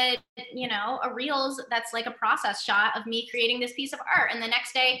a Reels that's like a process shot of me creating this piece of art. And the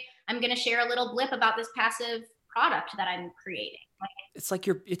next day I'm going to share a little blip about this passive product that I'm creating. It's like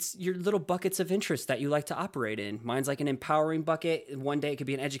your little buckets of interest that you like to operate in. Mine's like an empowering bucket. One day it could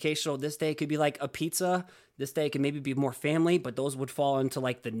be an educational. This day it could be like a pizza. This day it could maybe be more family, but those would fall into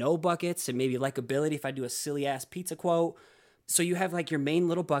like the no buckets, and maybe likability if I do a silly ass pizza quote. So you have like your main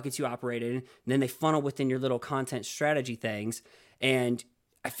little buckets you operate in, and then they funnel within your little content strategy things. And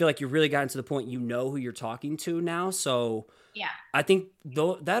I feel like you really gotten to the point you know who you're talking to now. So yeah, I think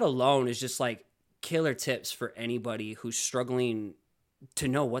that alone is just like killer tips for anybody who's struggling to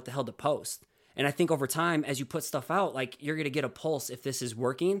know what the hell to post. And I think over time, as you put stuff out, like, you're going to get a pulse if this is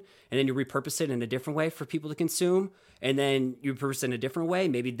working, and then you repurpose it in a different way for people to consume. And then you repurpose it in a different way.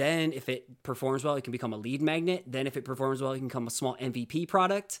 Maybe then if it performs well, it can become a lead magnet. Then if it performs well, it can become a small MVP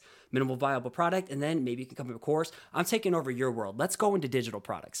product, minimal viable product. And then maybe it can come to a course. I'm taking over your world. Let's go into digital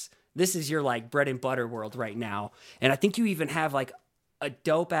products. This is your like bread and butter world right now. And I think you even have like a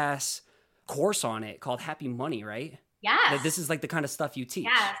dope ass course on it called Happy Money, right? Yes. Like, this is like the kind of stuff you teach.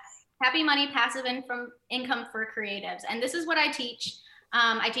 Yes. Happy Money, passive income for creatives. And this is what I teach.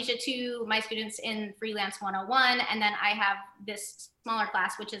 I teach it to my students in Freelance 101. And then I have this smaller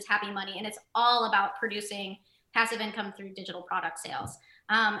class, which is Happy Money. And it's all about producing passive income through digital product sales.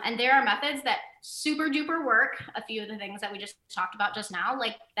 And there are methods that super duper work. A few of the things that we just talked about just now,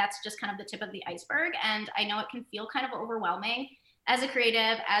 like, that's just kind of the tip of the iceberg. And I know it can feel kind of overwhelming as a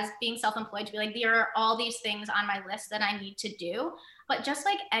creative, as being self-employed, to be like, there are all these things on my list that I need to do. But just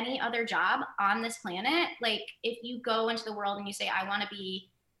like any other job on this planet, like, if you go into the world and you say, I want to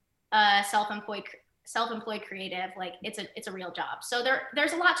be a self-employed creative, like, it's a real job. So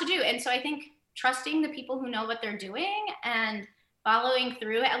there's a lot to do. And so I think trusting the people who know what they're doing and following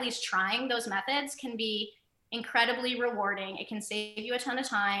through, at least trying those methods, can be incredibly rewarding. It can save you a ton of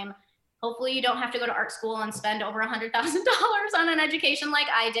time. Hopefully you don't have to go to art school and spend over $100,000 on an education like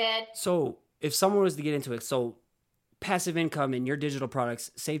I did. So if someone was to get into it, so passive income in your digital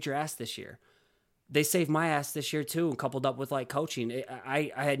products saved your ass this year. They saved my ass this year too, coupled up with like coaching.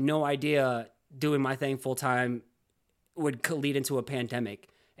 I had no idea doing my thing full time would lead into a pandemic,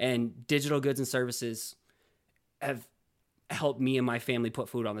 and digital goods and services have helped me and my family put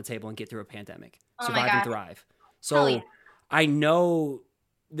food on the table and get through a pandemic, survive and thrive. So yeah. I know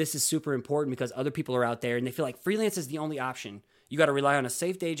this is super important because other people are out there and they feel like freelance is the only option. You got to rely on a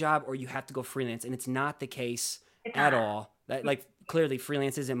safe day job or you have to go freelance. And it's not the case at all. That, like, clearly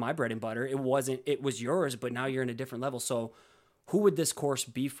freelance isn't my bread and butter. It was yours, but now you're in a different level. So who would this course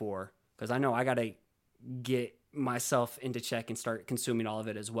be for? Because I know I got to get myself into check and start consuming all of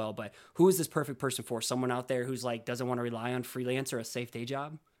it as well. But who is this perfect person for? Someone out there who's like, doesn't want to rely on freelance or a safe day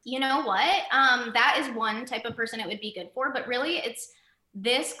job? You know what? That is one type of person it would be good for, but really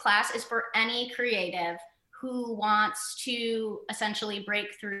this class is for any creative who wants to essentially break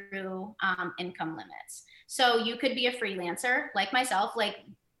through income limits. So you could be a freelancer like myself, like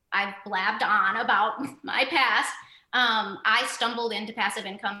I've blabbed on about my past. I stumbled into passive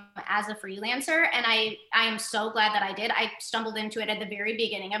income as a freelancer, and I am so glad that I did. I stumbled into it at the very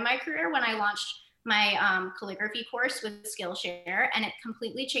beginning of my career when I launched my calligraphy course with Skillshare, and it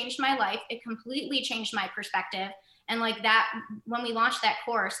completely changed my life. It completely changed my perspective. And like that, when we launched that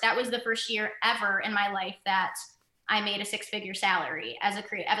course, that was the first year ever in my life that I made a 6-figure salary as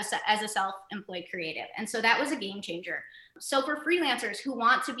a self-employed creative. And so that was a game changer. So for freelancers who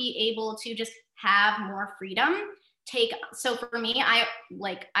want to be able to just have more freedom, so for me,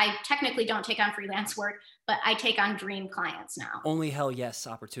 I technically don't take on freelance work, but I take on dream clients now. Only hell yes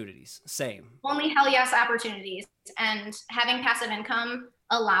opportunities. Same. Only hell yes opportunities. And having passive income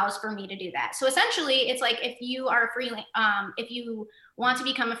allows for me to do that. So essentially, it's like if you are if you want to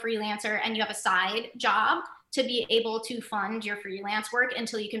become a freelancer and you have a side job to be able to fund your freelance work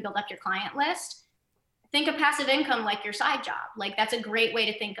until you can build up your client list, think of passive income like your side job. Like that's a great way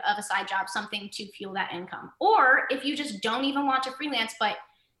to think of a side job, something to fuel that income. Or if you just don't even want to freelance, but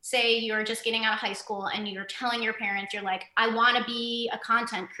say you're just getting out of high school and you're telling your parents, you're like, I want to be a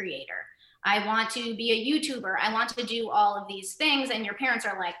content creator. I want to be a YouTuber. I want to do all of these things. And your parents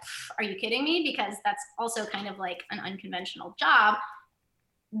are like, are you kidding me? Because that's also kind of like an unconventional job.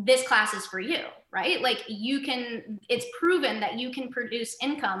 This class is for you, right? Like it's proven that you can produce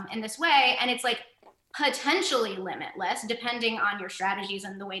income in this way. And it's like potentially limitless depending on your strategies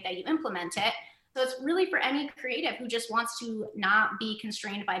and the way that you implement it. So it's really for any creative who just wants to not be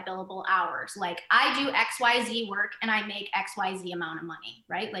constrained by billable hours. Like I do XYZ work and I make XYZ amount of money,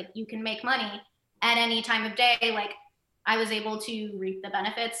 right? Like you can make money at any time of day. Like I was able to reap the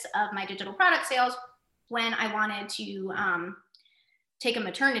benefits of my digital product sales when I wanted to take a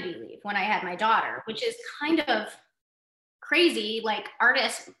maternity leave when I had my daughter, which is kind of crazy. Like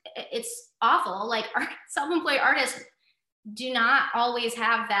artists, it's awful. Like self-employed artists do not always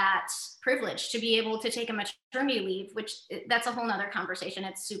have that privilege to be able to take a maternity leave, which that's a whole nother conversation.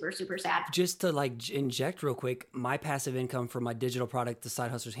 It's super, super sad. Just to like inject real quick, my passive income for my digital product, the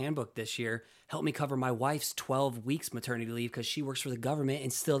Side Hustlers Handbook this year, helped me cover my wife's 12 weeks maternity leave because she works for the government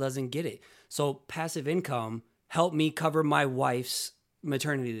and still doesn't get it. So passive income helped me cover my wife's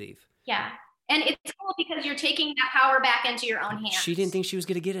maternity leave. Yeah. And it's cool because you're taking that power back into your own hands. She didn't think she was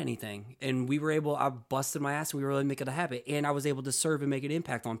going to get anything. And I busted my ass and we were able to make it a habit. And I was able to serve and make an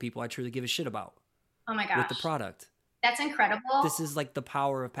impact on people I truly give a shit about. Oh my gosh. With the product. That's incredible. This is like the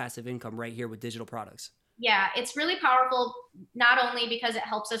power of passive income right here with digital products. Yeah, it's really powerful, not only because it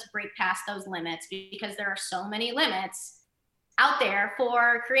helps us break past those limits, because there are so many limits out there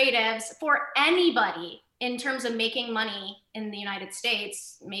for creatives, for anybody in terms of making money in the United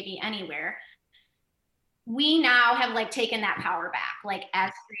States, maybe anywhere. We now have like taken that power back, like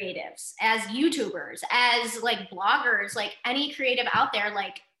as creatives, as YouTubers, as like bloggers, like any creative out there,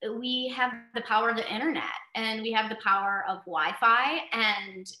 like we have the power of the internet and we have the power of Wi-Fi,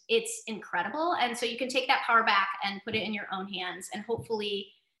 and it's incredible. And so you can take that power back and put it in your own hands. And hopefully,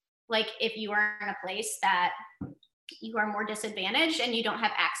 like if you are in a place that you are more disadvantaged and you don't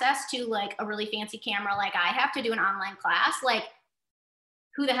have access to like a really fancy camera, like I have to do an online class, like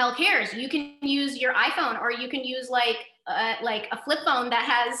who the hell cares? You can use your iPhone, or you can use like a flip phone that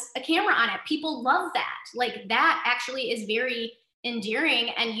has a camera on it. People love that. Like that actually is very endearing,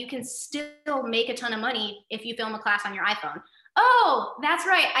 and you can still make a ton of money if you film a class on your iPhone. Oh, that's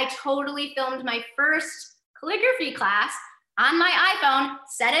right. I totally filmed my first calligraphy class on my iPhone,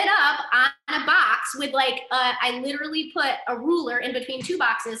 set it up on a box with like, I literally put a ruler in between two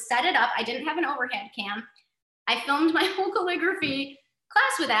boxes, set it up. I didn't have an overhead cam. I filmed my whole calligraphy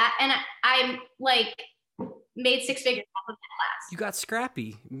class with that, and I like made 6 figures off of that class. You got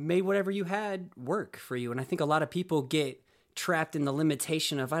scrappy, made whatever you had work for you. And I think a lot of people get trapped in the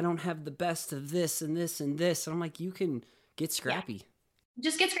limitation of I don't have the best of this and this and this. And I'm like, you can get scrappy. Yeah.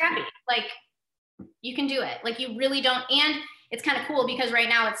 Just get scrappy. Like you can do it. Like you really don't. And it's kind of cool because right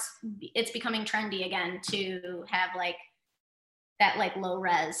now it's becoming trendy again to have like that like low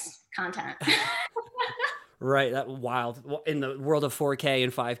res content. Right, that wild in the world of 4K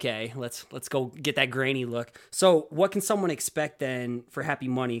and 5K. Let's go get that grainy look. So, what can someone expect then for Happy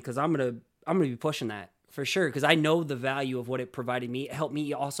Money? Because I'm gonna be pushing that for sure. Because I know the value of what it provided me. It helped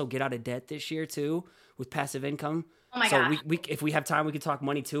me also get out of debt this year too with passive income. Oh my gosh. So we if we have time, we can talk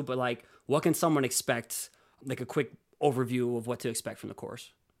money too. But like, what can someone expect? Like a quick overview of what to expect from the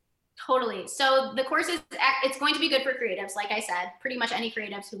course. Totally. So the course is, it's going to be good for creatives. Like I said, pretty much any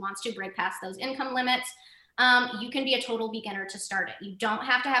creatives who wants to break past those income limits. You can be a total beginner to start it. You don't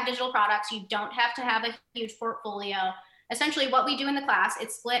have to have digital products. You don't have to have a huge portfolio. Essentially what we do in the class,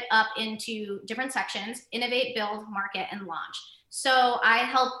 it's split up into different sections: innovate, build, market, and launch. So I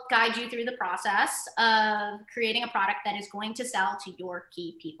help guide you through the process of creating a product that is going to sell to your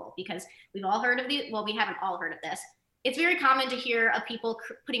key people, because we've all heard of we haven't all heard of this. It's very common to hear of people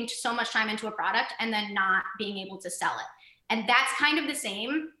putting so much time into a product and then not being able to sell it. And that's kind of the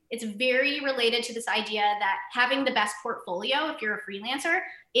same. It's very related to this idea that having the best portfolio, if you're a freelancer,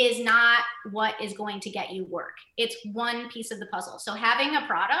 is not what is going to get you work. It's one piece of the puzzle. So having a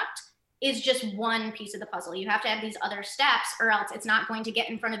product is just one piece of the puzzle. You have to have these other steps, or else it's not going to get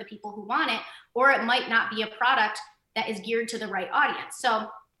in front of the people who want it, or it might not be a product that is geared to the right audience. So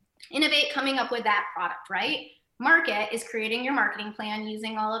innovate, coming up with that product, right? Market is creating your marketing plan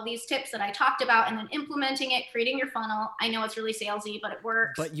using all of these tips that I talked about, and then implementing it, creating your funnel. I know it's really salesy, but it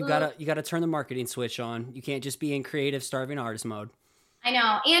works. But you gotta turn the marketing switch on. You can't just be in creative starving artist mode. I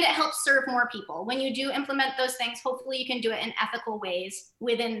know. And it helps serve more people. When you do implement those things, hopefully you can do it in ethical ways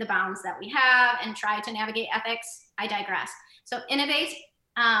within the bounds that we have and try to navigate ethics. I digress. So innovate.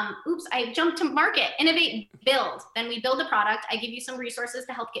 I jumped to market. Innovate, build. Then we build a product. I give you some resources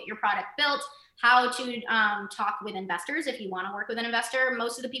to help get your product built. How to talk with investors if you want to work with an investor.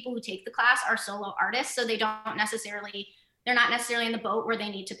 Most of the people who take the class are solo artists, so they're not necessarily in the boat where they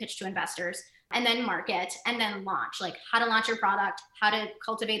need to pitch to investors. And then market, and then launch, like how to launch your product, how to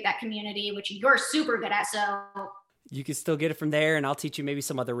cultivate that community, which you're super good at. So you can still get it from there, and I'll teach you maybe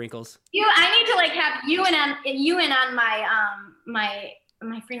some other wrinkles. I need to like have you in on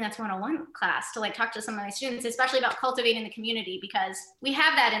my freelance 101 class to like talk to some of my students, especially about cultivating the community, because we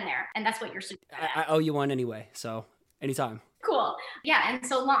have that in there, and that's what you're super good at. I owe you one anyway, so anytime. Cool. Yeah. And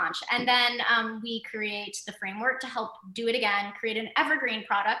so launch. And then we create the framework to help do it again, create an evergreen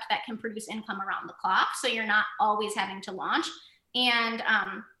product that can produce income around the clock. So you're not always having to launch. And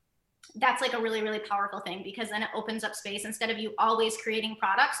that's like a really, really powerful thing, because then it opens up space. Instead of you always creating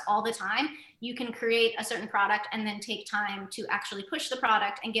products all the time, you can create a certain product and then take time to actually push the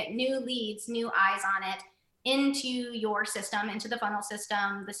product and get new leads, new eyes on it into your system, into the funnel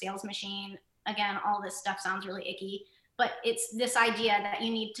system, the sales machine. Again, all this stuff sounds really icky. But it's this idea that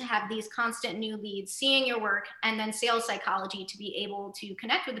you need to have these constant new leads seeing your work, and then sales psychology to be able to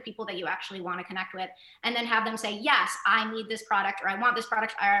connect with the people that you actually want to connect with, and then have them say, yes, I need this product, or I want this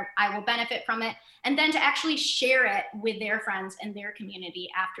product, or I will benefit from it. And then to actually share it with their friends and their community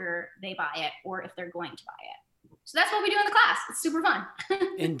after they buy it, or if they're going to buy it. So that's what we do in the class. It's super fun.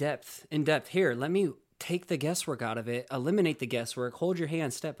 In depth. Here, let me take the guesswork out of it, eliminate the guesswork, hold your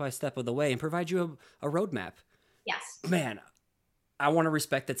hand step by step of the way, and provide you a roadmap. Yes. Man, I want to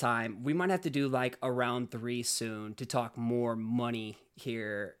respect the time. We might have to do like a round 3 soon to talk more money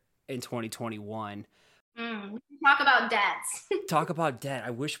here in 2021. We can talk about debts. Talk about debt. I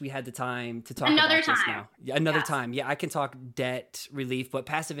wish we had the time to talk another about time. This now. Yeah, another time. Yeah, I can talk debt relief, but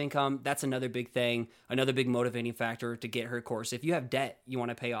passive income, that's another big thing, another big motivating factor to get her course. If you have debt you want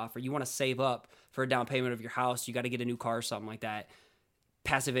to pay off, or you want to save up for a down payment of your house, you got to get a new car or something like that.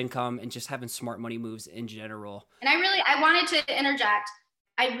 Passive income and just having smart money moves in general. And I wanted to interject.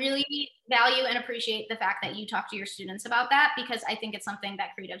 I really value and appreciate the fact that you talk to your students about that, because I think it's something that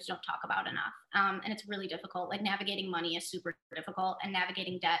creatives don't talk about enough. And it's really difficult. Like navigating money is super difficult, and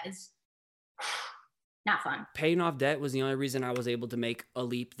navigating debt is not fun. Paying off debt was the only reason I was able to make a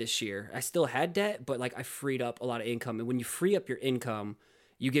leap this year. I still had debt, but like I freed up a lot of income. And when you free up your income,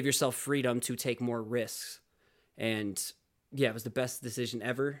 you give yourself freedom to take more risks. And yeah, it was the best decision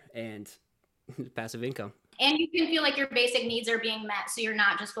ever, and passive income. And you can feel like your basic needs are being met, so you're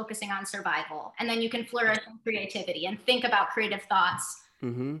not just focusing on survival. And then you can flourish in creativity and think about creative thoughts.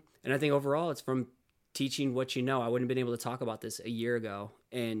 Mm-hmm. And I think overall it's from teaching what you know. I wouldn't have been able to talk about this a year ago.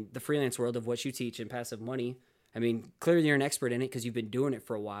 And the freelance world of what you teach in passive money, I mean, clearly you're an expert in it because you've been doing it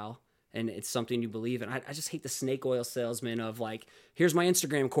for a while, and it's something you believe in. I just hate the snake oil salesman of like, here's my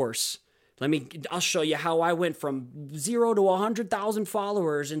Instagram course. I'll show you how I went from 0 to 100,000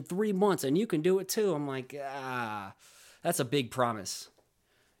 followers in 3 months, and you can do it too. I'm like, that's a big promise.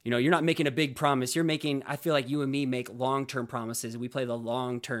 You know, you're not making a big promise. I feel like you and me make long-term promises. We play the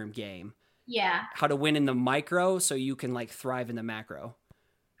long-term game. Yeah. How to win in the micro so you can like thrive in the macro.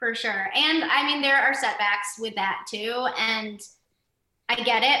 For sure. And I mean, there are setbacks with that too. And I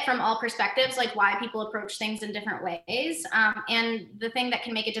get it from all perspectives, like why people approach things in different ways. And the thing that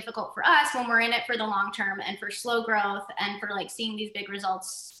can make it difficult for us when we're in it for the long term and for slow growth and for like seeing these big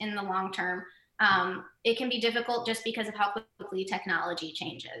results in the long term, It can be difficult just because of how quickly technology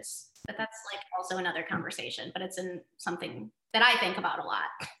changes. But that's like also another conversation, but it's something that I think about a lot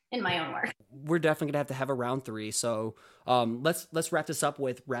in my own work. We're definitely gonna have a round 3. So let's wrap this up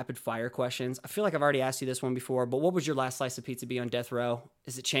with rapid fire questions. I feel like I've already asked you this one before, but what would your last slice of pizza be on death row?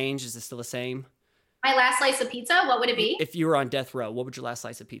 Is it changed? Is it still the same? My last slice of pizza, what would it be? If you were on death row, what would your last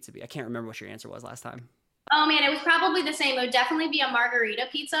slice of pizza be? I can't remember what your answer was last time. Oh man, it was probably the same. It would definitely be a margarita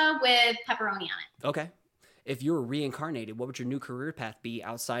pizza with pepperoni on it. Okay. If you were reincarnated, what would your new career path be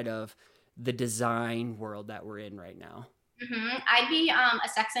outside of the design world that we're in right now? I'd be a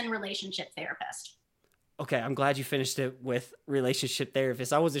sex and relationship therapist. Okay, I'm glad you finished it with relationship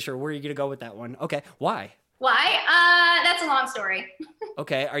therapist. I wasn't sure where you're going to go with that one. Okay, why? Why? That's a long story.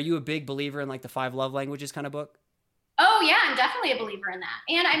 Okay, are you a big believer in like the 5 love languages kind of book? Oh yeah, I'm definitely a believer in that.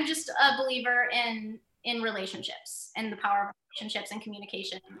 And I'm just a believer in relationships and the power of relationships and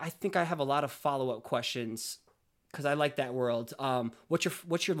communication. I think I have a lot of follow-up questions because I like that world.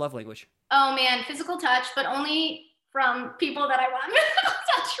 What's your love language? Oh man, physical touch, but only from people that I want physical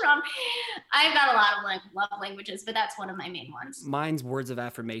touch from. I've got a lot of love languages, but that's one of my main ones. Mine's words of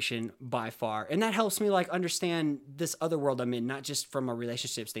affirmation by far. And that helps me like understand this other world I'm in, not just from a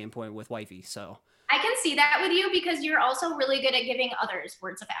relationship standpoint with wifey. So I can see that with you because you're also really good at giving others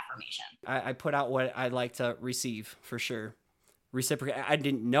words of affirmation. I put out what I like to receive for sure. Reciprocate. I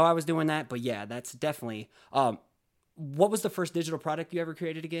didn't know I was doing that, but yeah, that's definitely. What was the first digital product you ever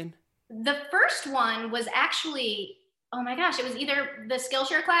created again? The first one was actually, oh my gosh, it was either the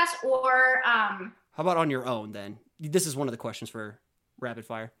Skillshare class or... How about on your own then? This is one of the questions for rapid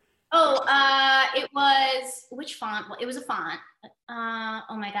fire. It was, which font? It was a font.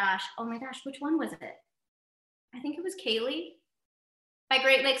 Oh my gosh, which one was it? I think it was Kaylee by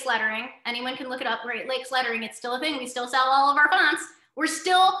Great Lakes Lettering. Anyone can look it up, Great Lakes Lettering. It's still a thing. We still sell all of our fonts. We're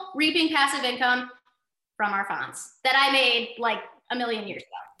still reaping passive income from our fonts that I made like a million years ago.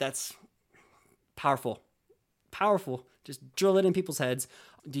 That's powerful. Just drill it in people's heads.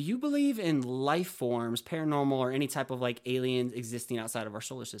 Do you believe in life forms, paranormal, or any type of like aliens existing outside of our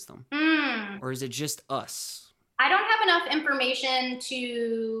solar system? Or is it just us? I don't have enough information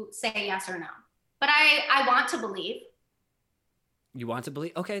to say yes or no, but I want to believe. You want to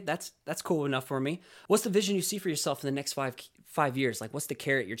believe? Okay, that's cool enough for me. What's the vision you see for yourself in the next five years? Like, what's the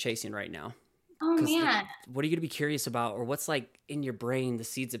carrot you're chasing right now? Oh man. What are you going to be curious about? Or what's like in your brain, the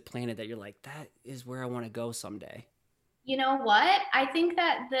seeds of planted that you're like, that is where I want to go someday? You know what? I think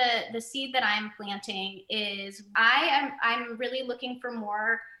that the seed that I'm planting is I'm really looking for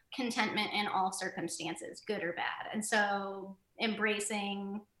more contentment in all circumstances, good or bad. And so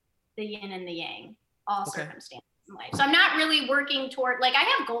embracing the yin and the yang, all circumstances in life. So I'm not really working toward, like, I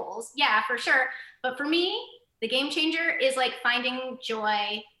have goals, yeah, for sure. But for me, the game changer is like finding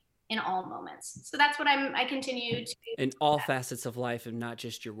joy in all moments. So that's what I continue to do. In all facets of life and not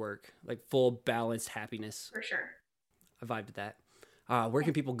just your work, like full balanced happiness. For sure. I vibe with that. Where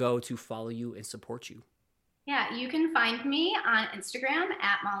can people go to follow you and support you? Yeah, you can find me on Instagram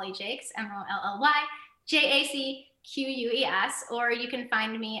at Molly Jakes, MOLLYJACQUES, or you can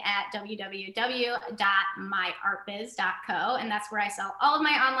find me at www.myartbiz.co, and that's where I sell all of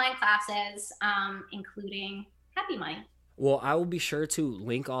my online classes, including Happy Money. Well, I will be sure to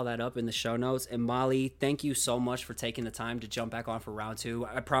link all that up in the show notes. And Molly, thank you so much for taking the time to jump back on for round 2.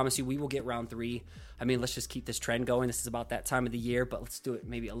 I promise you we will get round 3. I mean, let's just keep this trend going. This is about that time of the year, but let's do it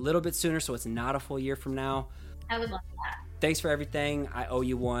maybe a little bit sooner so it's not a full year from now. I would love that. Thanks for everything. I owe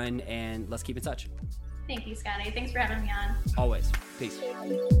you one, and let's keep in touch. Thank you, Scotty. Thanks for having me on. Always. Peace.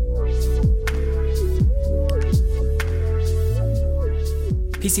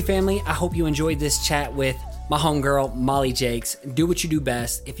 PC family, I hope you enjoyed this chat with my homegirl, Molly Jakes. Do what you do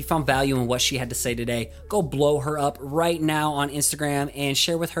best. If you found value in what she had to say today, go blow her up right now on Instagram and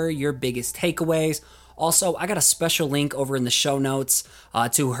share with her your biggest takeaways. Also, I got a special link over in the show notes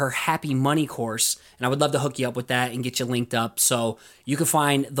to her Happy Money course, and I would love to hook you up with that and get you linked up so you can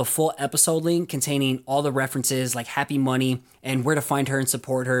find the full episode link containing all the references like Happy Money and where to find her and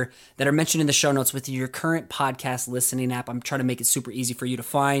support her that are mentioned in the show notes with your current podcast listening app. I'm trying to make it super easy for you to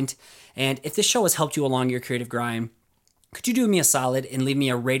find. And if this show has helped you along your creative grind, could you do me a solid and leave me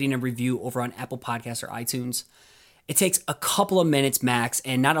a rating and review over on Apple Podcasts or iTunes? It takes a couple of minutes max,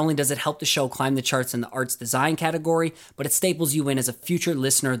 and not only does it help the show climb the charts in the arts design category, but it staples you in as a future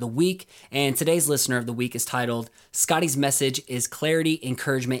listener of the week. And today's listener of the week is titled, Scotty's Message is Clarity,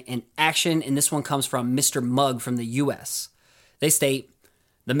 Encouragement, and Action. And this one comes from Mr. Mug from the US. They state,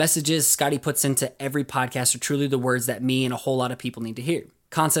 the messages Scotty puts into every podcast are truly the words that me and a whole lot of people need to hear.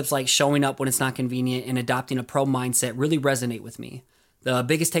 Concepts like showing up when it's not convenient and adopting a pro mindset really resonate with me. The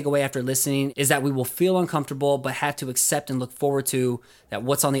biggest takeaway after listening is that we will feel uncomfortable, but have to accept and look forward to that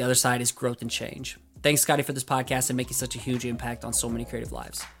what's on the other side is growth and change. Thanks, Scotty, for this podcast and making such a huge impact on so many creative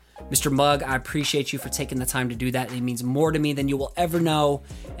lives. Mr. Mugg, I appreciate you for taking the time to do that. It means more to me than you will ever know,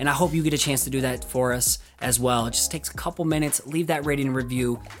 and I hope you get a chance to do that for us as well. It just takes a couple minutes. Leave that rating and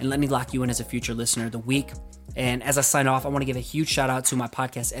review, and let me lock you in as a future listener of the week. And as I sign off, I want to give a huge shout out to my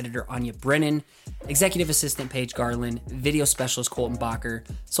podcast editor, Anya Brennan, executive assistant, Paige Garland, video specialist, Colton Bacher,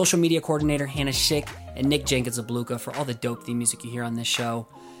 social media coordinator, Hannah Schick, and Nick Jenkins of Bluka for all the dope theme music you hear on this show.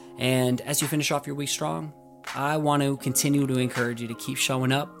 And as you finish off your week strong, I want to continue to encourage you to keep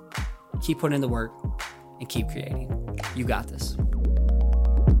showing up, keep putting in the work, and keep creating. You got this.